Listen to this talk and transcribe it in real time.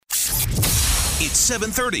It's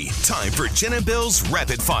 7:30. Time for Jen and Bill's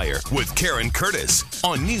Rapid Fire with Karen Curtis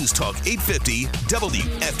on News Talk 850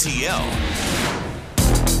 WFTL.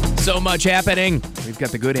 So much happening. We've got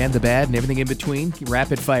the good and the bad and everything in between.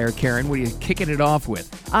 Rapid fire, Karen. What are you kicking it off with?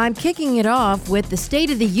 I'm kicking it off with the State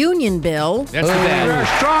of the Union bill. That's the bad.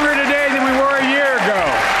 We're stronger today than we were a year ago.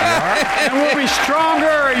 And we'll be stronger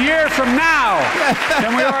a year from now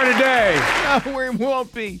than we are today. No, we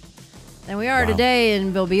won't be. And we are today,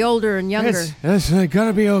 and we'll be older and younger. It's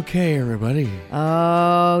gonna be okay, everybody.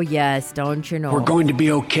 Oh, yes, don't you know? We're going to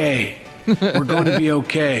be okay. We're going to be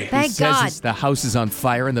okay. Thank God. The house is on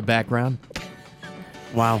fire in the background.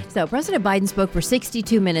 Wow. So President Biden spoke for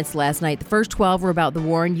 62 minutes last night. The first 12 were about the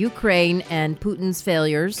war in Ukraine and Putin's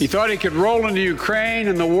failures. He thought he could roll into Ukraine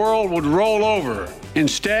and the world would roll over.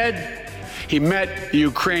 Instead, he met the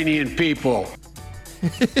Ukrainian people.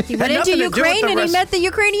 He went into Ukraine and he met the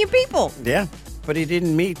Ukrainian people. Yeah, but he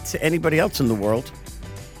didn't meet anybody else in the world.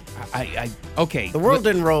 Okay. The world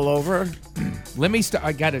didn't roll over. Let me start.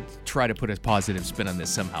 I got to try to put a positive spin on this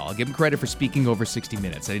somehow. I'll give him credit for speaking over 60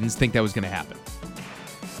 minutes. I didn't think that was going to happen.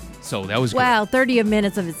 So that was Wow, good. 30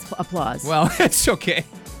 minutes of his applause. Well, it's okay.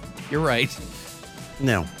 You're right.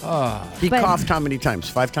 No. He coughed how many times?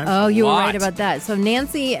 5 times? Oh, you were Lot. right about that. So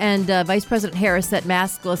Nancy and Vice President Harris sat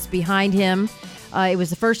maskless behind him. It was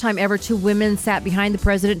the first time ever 2 women sat behind the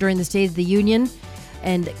president during the State of the Union.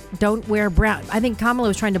 And don't wear brown. I think Kamala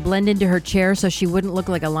was trying to blend into her chair so she wouldn't look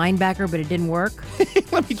like a linebacker, but it didn't work.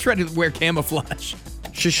 Let me try to wear camouflage.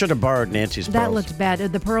 She should have borrowed Nancy's pearls. That looked bad.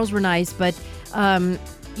 The pearls were nice, but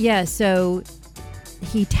so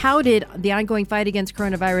he touted the ongoing fight against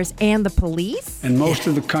coronavirus and the police. And most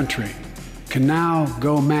of the country can now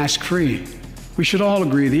go mask-free. We should all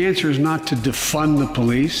agree the answer is not to defund the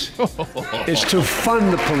police. It's to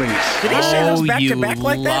fund the police. Did he say those back you to back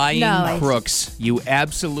like that? lying No. crooks. You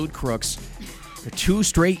absolute crooks. For 2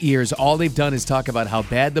 straight years, all they've done is talk about how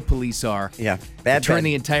bad the police are. Yeah, bad. Turn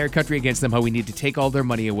the entire country against them, how we need to take all their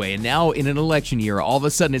money away. And now, in an election year, all of a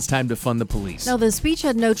sudden it's time to fund the police. No, the speech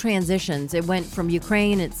had no transitions. It went from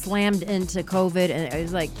Ukraine, it slammed into COVID, and it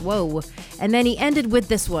was like, whoa. And then he ended with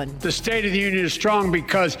this one. The State of the Union is strong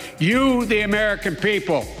because you, the American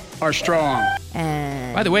people, are strong.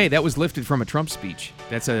 And By the way, that was lifted from a Trump speech.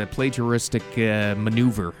 That's a plagiaristic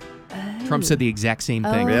maneuver. Trump said the exact same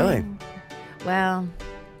thing. Really? well,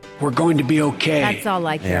 We're going to be okay. that's all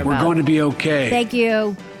I care We're about. going to be okay. Thank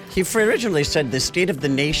you. He originally said the State of the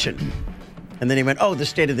Nation. And then he went, the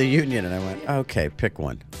State of the Union. And I went, okay, pick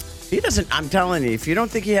one. He doesn't, I'm telling you, if you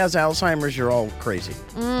don't think he has Alzheimer's, you're all crazy.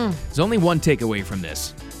 There's only one takeaway from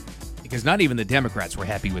this. Because not even the Democrats were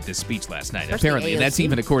happy with this speech last night, Especially apparently. And that's AOC.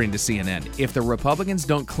 even according to CNN. If the Republicans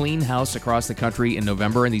don't clean house across the country in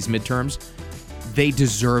November in these midterms, they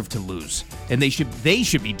deserve to lose. And they should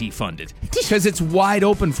be defunded. Because it's wide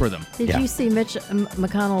open for them. Did Yeah. you see Mitch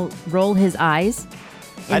McConnell roll his eyes?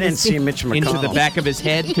 I didn't see Mitch McConnell. Into the back of his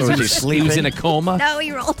head because Was he he was sleeping? in a coma. No,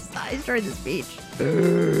 he rolled his eyes during the speech.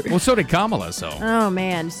 Well, so did Kamala, so. Oh,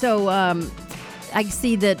 man. So I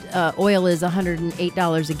see that oil is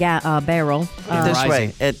 $108 a barrel. This Rising.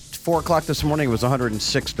 way, at 4 o'clock this morning, it was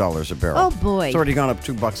 $106 a barrel. Oh, boy. It's already gone up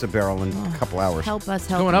 $2 a barrel in a couple hours. Help us,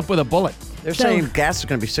 help Going us. up with a bullet. They're So- saying gas is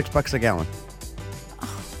going to be $6 a gallon.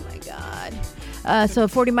 Oh, my God. So a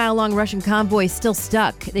 40-mile-long Russian convoy is still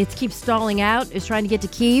stuck. It keeps stalling out. It's trying to get to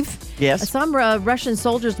Kyiv. Yes. Some Russian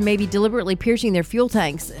soldiers may be deliberately piercing their fuel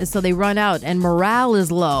tanks so they run out, and morale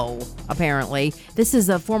is low, apparently. This is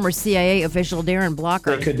a former CIA official, Darren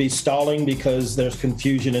Blocker. It could be stalling because there's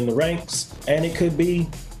confusion in the ranks, and it could be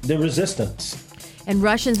the resistance. And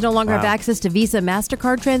Russians no longer have access to Visa,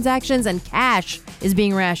 MasterCard transactions, and cash is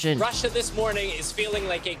being rationed. Russia this morning is feeling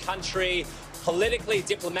like a country politically,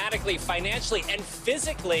 diplomatically, financially, and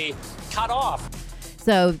physically cut off.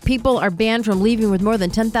 So people are banned from leaving with more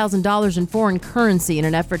than $10,000 in foreign currency in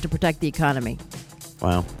an effort to protect the economy.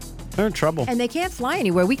 Wow. They're in trouble. And they can't fly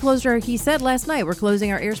anywhere. He said last night, we're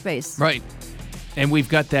closing our airspace. Right. And we've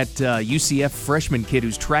got that UCF freshman kid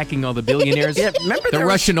who's tracking all the billionaires. Yeah, remember the there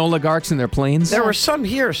Russian oligarchs in their planes? There were some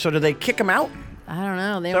here, so do they kick them out? I don't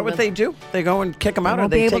know. Is that what they do? They go and kick them out? They or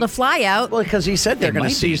won't they be able take... to fly out. Well, because he said they're They going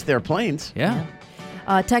to might be. seize their planes. Yeah.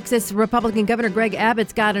 Texas Republican Governor Greg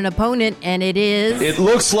Abbott's got an opponent, and it is It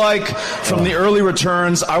looks like from the early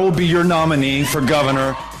returns, I will be your nominee for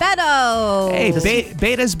governor. Beto. Hey,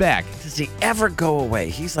 Beta's back. Does he ever go away?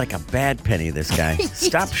 He's like a bad penny, this guy.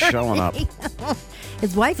 Stop showing up.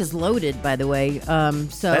 His wife is loaded, by the way.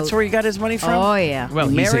 So That's where he got his money from? Oh, yeah. Well,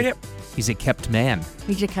 He he's married a, it? He's a kept man.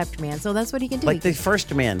 He's a kept man, so that's what he can do. Like the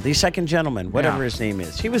first man, the second gentleman, whatever his name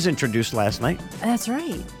is. He was introduced last night. That's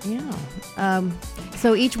right, yeah.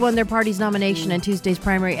 So each won their party's nomination in Tuesday's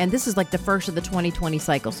primary, and this is like the first of the 2020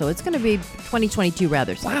 cycle, so it's going to be 2022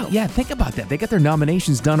 rather. Wow, yeah, think about that. They got their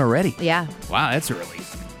nominations done already. Yeah. Wow, that's early,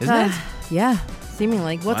 isn't it? Yeah,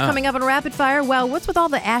 seemingly. What's coming up in Rapid Fire? Well, what's with all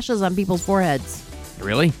the ashes on people's foreheads?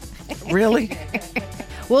 Really? Really?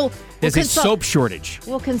 There's a soap shortage.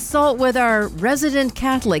 We'll consult with our resident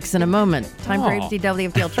Catholics in a moment. Time for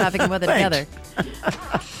HDWFTL traffic and weather together.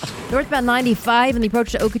 Northbound 95 in the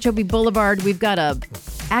approach to Okeechobee Boulevard, we've got a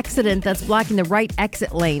accident that's blocking the right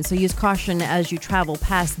exit lane, so use caution as you travel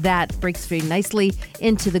past that. Breaks free nicely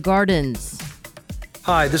into the gardens.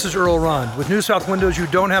 Hi, this is Earl Ron. With New South Windows, you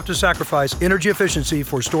don't have to sacrifice energy efficiency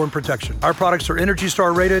for storm protection. Our products are Energy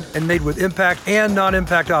Star rated and made with impact and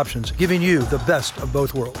non-impact options, giving you the best of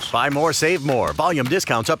both worlds. Buy more, save more. Volume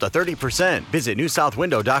discounts up to 30%. Visit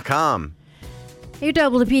newsouthwindow.com. You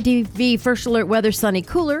double the PTV First Alert weather, sunny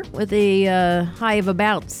cooler with a high of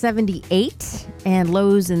about 78 and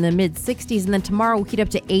lows in the mid-60s. And then tomorrow we'll heat up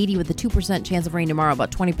to 80 with a 2% chance of rain tomorrow,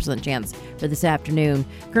 about 20% chance for this afternoon.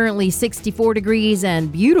 Currently 64 degrees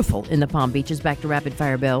and beautiful in the Palm Beaches. Back to Rapid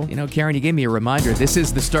Fire, Bill. You know, Karen, you gave me a reminder. This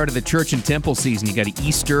is the start of the church and temple season. You got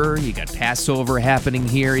Easter, you got Passover happening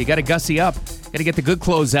here. You got to gussy up. Got to get the good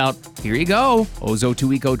clothes out. Here you go.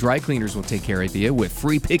 Ozo2 Eco Dry Cleaners will take care of you with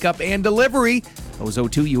free pickup and delivery.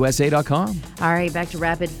 Ozo2USA.com. All right, back to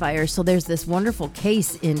Rapid Fire. So there's this wonderful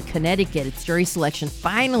case in Connecticut. It's jury selection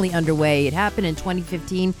finally underway. It happened in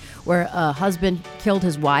 2015 where a husband killed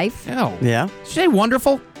his wife. Oh. Yeah. Did you say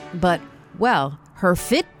wonderful? But, well, her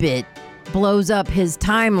Fitbit blows up his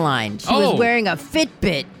timeline. She was wearing a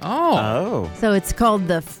Fitbit. Oh. So it's called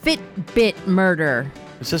the Fitbit murder.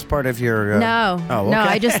 Is this part of your... No. Oh, okay. No,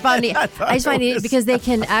 I just find it because they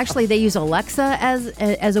can actually, they use Alexa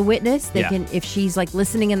as a witness. They can, if she's like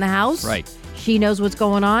listening in the house. Right. She knows what's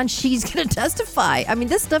going on. She's going to testify. I mean,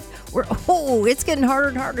 this stuff, it's getting harder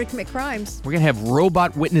and harder to commit crimes. We're going to have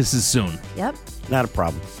robot witnesses soon. Yep. Not a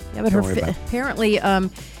problem. Yeah, but apparently,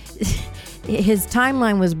 his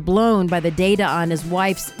timeline was blown by the data on his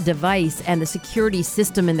wife's device and the security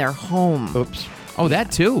system in their home. Oops. Oh,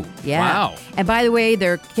 that too? Yeah. Wow. And by the way,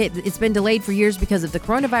 it's been delayed for years because of the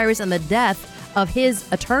coronavirus and the death of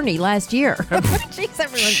his attorney last year. Jeez,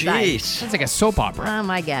 everyone's dying. Sounds like a soap opera. Oh,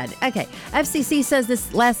 my God. Okay. FCC says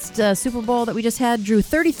this last Super Bowl that we just had drew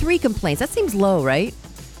 33 complaints. That seems low, right?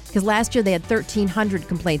 Because last year they had 1,300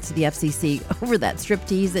 complaints to the FCC over that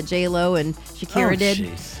striptease that J-Lo and Shakira did.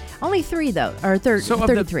 Jeez. Only 3, though. Or 33. So of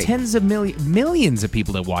the tens of millions of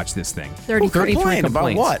people that watch this thing. 33 complaints.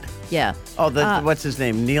 About what? Yeah. Oh, what's his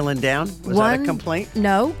name? Kneeling down? Was that a complaint?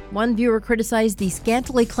 No. One viewer criticized the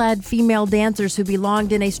scantily clad female dancers who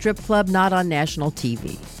belonged in a strip club not on national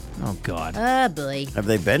TV. Oh, God. Oh, boy. Have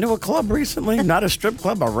they been to a club recently? Not a strip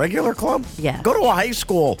club, a regular club? Yeah. Go to a high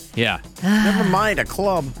school. Yeah. Never mind a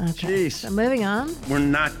club. Okay. Jeez. So moving on. We're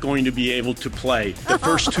not going to be able to play the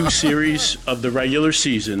first 2 series of the regular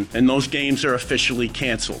season, and those games are officially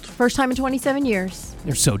canceled. First time in 27 years.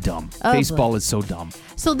 They're so dumb. Oh, Baseball boy. is so dumb.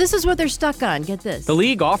 So this is what they're stuck on. Get this. The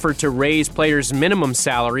league offered to raise players' minimum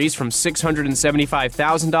salaries from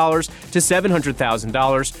 $675,000 to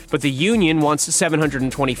 $700,000, but the union wants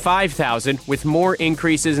 $725,000 with more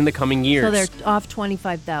increases in the coming years. So they're off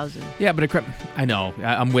 $25,000. Yeah, but I know.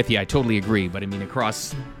 I'm with you. I totally agree. But I mean,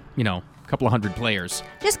 across, a couple of hundred players.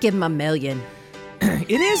 Just give them $1 million.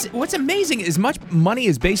 It is. What's amazing, as much money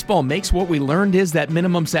as baseball makes, what we learned is that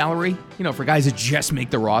minimum salary, for guys that just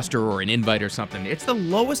make the roster or an invite or something, it's the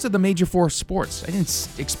lowest of the major 4 sports. I didn't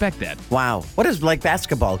expect that. Wow. What does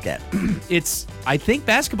basketball get? I think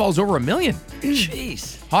basketball's over $1 million.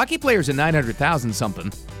 Jeez. Hockey players at 900,000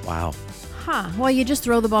 something. Wow. Huh. Well, you just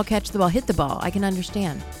throw the ball, catch the ball, hit the ball. I can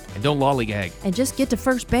understand. And don't lollygag. And just get to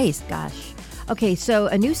first base. Gosh. Okay, so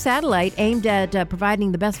a new satellite aimed at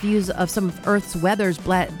providing the best views of some of Earth's weathers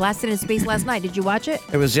blasted into space last night. Did you watch it?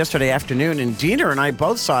 It was yesterday afternoon, and Diener and I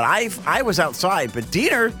both saw it. I was outside, but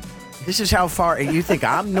Diener, this is how far. You think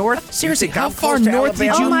I'm north? Seriously, how far north did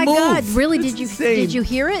you move? Oh my God! Really? Did you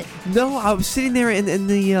hear it? No, I was sitting there in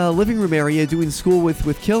the living room area doing school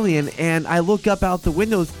with Killian, and I look up out the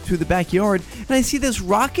window to the backyard, and I see this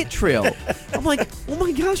rocket trail. I'm like, oh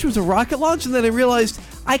my gosh, it was a rocket launch, and then I realized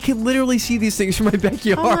I can literally see these things from my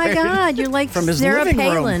backyard. Oh my God, you're like from his Sarah living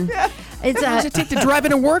Palin. room. It's How does it take to drive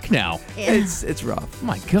into work now? It's rough. Oh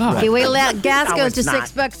my God. Hey, wait till that gas No, goes it's to not.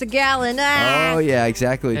 $6 a gallon. Ah. Oh yeah,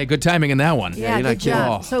 exactly. Hey, good timing in that one. Yeah, you're not good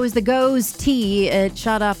job. kidding. So is the GOES T. It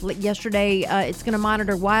shot off yesterday. It's going to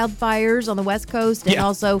monitor wildfires on the West Coast and Yeah.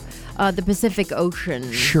 also the Pacific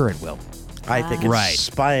Ocean. Sure it will. I think it's Right.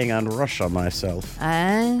 spying on Russia myself.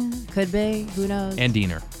 Could be. Who knows? And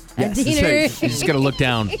Diener. And Yes, that's Diener. right. You just got to look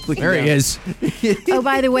down. There he is. Oh,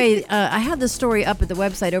 by the way, I had this story up at the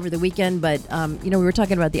website over the weekend, but we were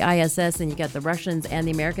talking about the ISS, and you got the Russians and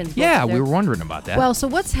the Americans. both Yeah, there. we were wondering about that. Well, so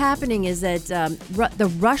what's happening is that the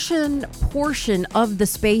Russian portion of the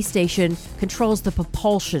space station controls the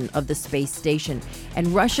propulsion of the space station, and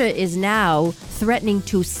Russia is now threatening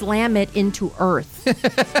to slam it into Earth.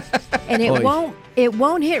 And it Oy.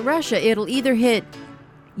 won't hit Russia. It'll either hit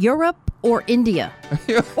Europe or India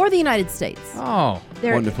or the United States. oh,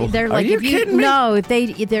 Wonderful. They're Are like, you if you kidding me? no, if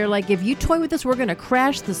they're like, if you toy with us, we're going to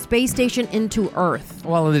crash the space station into Earth.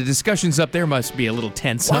 well, the discussions up there must be a little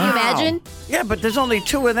tense, Can you huh? imagine? Yeah, but there's only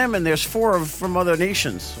 2 of them, and there's 4 from other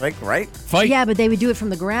nations, like right? Fight. Yeah, but they would do it from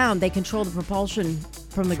the ground. They control the propulsion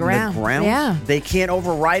from the ground. The ground? Yeah. They can't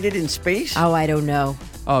override it in space? Oh, I don't know.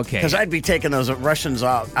 Okay. Because I'd be taking those Russians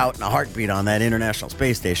out in a heartbeat on that International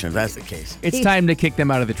Space Station if that's the case. It's time to kick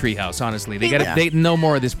them out of the treehouse, honestly. They got Yeah. They no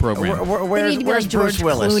more of this program. Where's need to be like Bruce George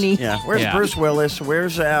Willis? Clooney. Yeah, where's Yeah. Bruce Willis?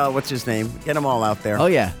 Where's what's his name? Get them all out there. Oh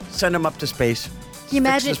yeah. Send them up to space. Can you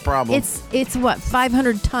imagine? Fix this problem. It's what,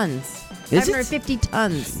 500 tons? Is it? 550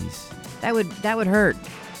 tons. That would hurt.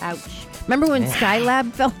 Ouch. Remember when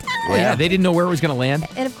Skylab fell down? Oh, yeah, they didn't know where it was going to land.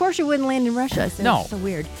 And of course, it wouldn't land in Russia. So No. it's so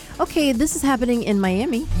weird. Okay, this is happening in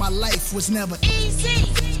Miami. My life was never easy.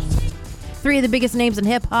 3 of the biggest names in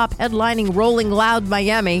hip hop headlining Rolling Loud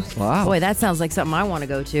Miami. Wow. Boy, that sounds like something I want to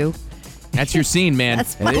go to. That's your scene, man.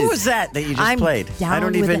 That's Who was that you just I'm played? down I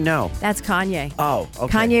don't with even it. know. That's Kanye. Oh,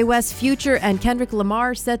 okay. Kanye West, Future, and Kendrick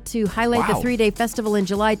Lamar set to highlight the Wow. 3-day festival in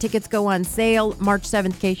July. Tickets go on sale March 7th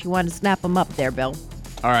in case you want to snap them up there, Bill.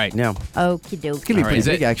 All right. No. Okie dokie. It's gonna be All right, pretty is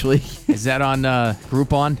big, it- actually. Is that on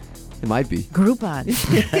Groupon? It might be. Groupon.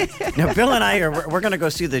 Now, Bill and I we're going to go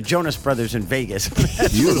see the Jonas Brothers in Vegas.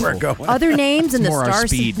 That's where we're going. Other names in It's the more our star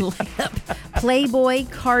speed. lineup. Playboy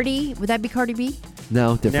Cardi. Would that be Cardi B?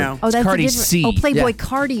 No, different. No. Oh, that's Cardi a different. C. Oh, Playboy Yeah.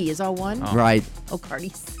 Cardi is all one. Right. Oh, Cardi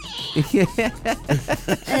C.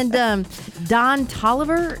 And Don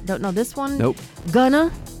Tolliver. Don't know this one. Nope.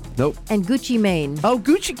 Gunna Nope. and Gucci Mane. Oh,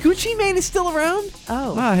 Gucci Mane is still around?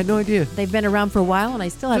 Oh. Wow, I had no idea. They've been around for a while, and I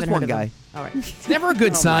still haven't one heard of guy. them. All right. It's never a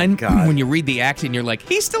good sign God. when you read the act and you're like,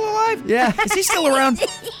 he's still alive? Yeah. Is he still around?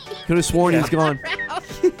 Could have sworn he's gone.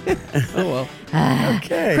 Oh, well.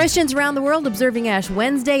 Okay. Christians around the world observing Ash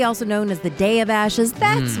Wednesday, also known as the Day of Ashes.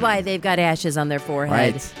 That's why they've got ashes on their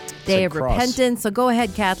forehead. Right. Day It's of a cross. repentance. So go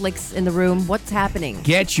ahead, Catholics in the room. What's happening?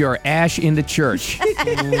 Get your ash into church.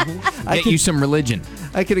 Get you some religion.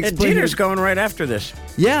 I could And explain. Dieter's going right after this.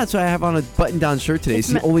 Yeah, that's why I have on a button-down shirt today. It's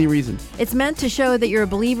the only reason. It's meant to show that you're a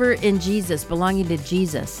believer in Jesus, belonging to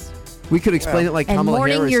Jesus, We could explain it like and Kamala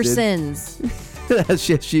mourning Harris your did. sins.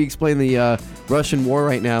 she explained the Russian war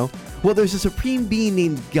right now. Well, there's a supreme being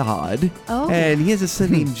named God, Oh. and he has a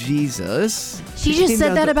son named Jesus. She He just came said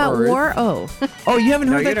down that to about Earth. war? Oh. Oh, you haven't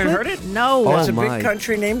No, heard you that didn't clip? heard it? No. There's a Oh, my. big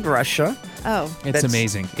country named Russia. Oh. It's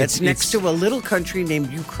amazing. That's next to a little country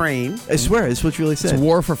named Ukraine. I swear, it's what you really It's said.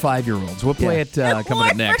 war for 5-year-olds. We'll play Yeah. it coming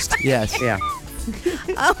up next. Yes. Yeah.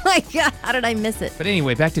 Oh, my God. How did I miss it? But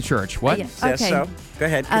anyway, back to church. What? Yeah. Yes, Okay. so go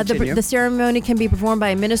ahead. The Continue. ceremony can be performed by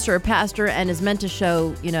a minister or pastor and is meant to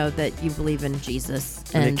show, that you believe in Jesus.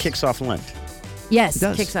 and it kicks off Lent. Yes, It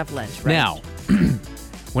does. kicks off Lent. Right. Now,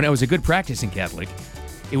 when I was a good practicing Catholic,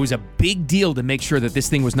 it was a big deal to make sure that this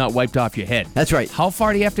thing was not wiped off your head. That's right. How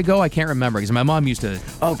far do you have to go? I can't remember because my mom used to.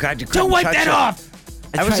 Oh, God, you Don't couldn't wipe touch that it. off!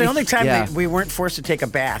 That was the tried- only time yeah. we weren't forced to take a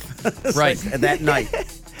bath. It's Right. like that night.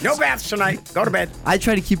 No baths tonight. Go to bed. I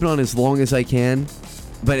try to keep it on as long as I can,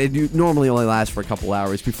 but it normally only lasts for a couple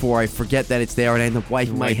hours before I forget that it's there and I end up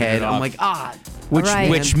wiping my Wiping head. it I'm off. like, Which Right.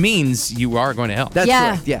 which means you are going to hell. that's Yeah.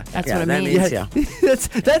 correct. Yeah. That's Yeah, what I that mean. means- yeah.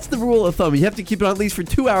 that's the rule of thumb. You have to keep it on at least for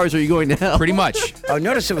 2 hours or you're going to hell. Pretty much. Oh,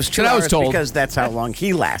 notice it was 2 That's what I was hours told. because that's how long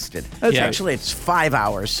he lasted. That's right. Actually, it's 5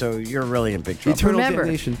 hours, so you're really in big trouble. Eternal Remember,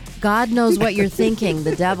 damnation. God knows what you're thinking.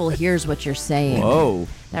 The devil hears what you're saying. Whoa.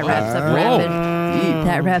 That wraps up Whoa. rapid.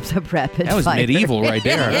 That wraps up rapid. That was fire. medieval right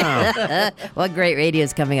there. What great radio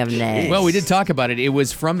is coming up next? Well, we did talk about it. It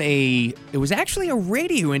was actually a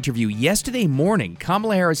radio interview yesterday morning.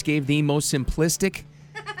 Kamala Harris gave the most simplistic,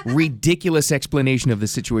 ridiculous explanation of the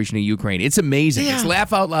situation in Ukraine. It's amazing. Yeah. It's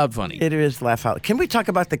laugh out loud funny. It is laugh out. Can we talk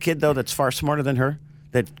about the kid, though, that's far smarter than her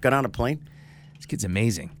that got on a plane? This kid's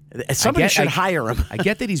amazing. Somebody should hire him. I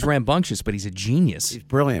get that he's rambunctious, but he's a genius. He's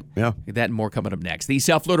brilliant. Yeah. That and more coming up next. The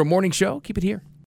South Florida Morning Show. Keep it here.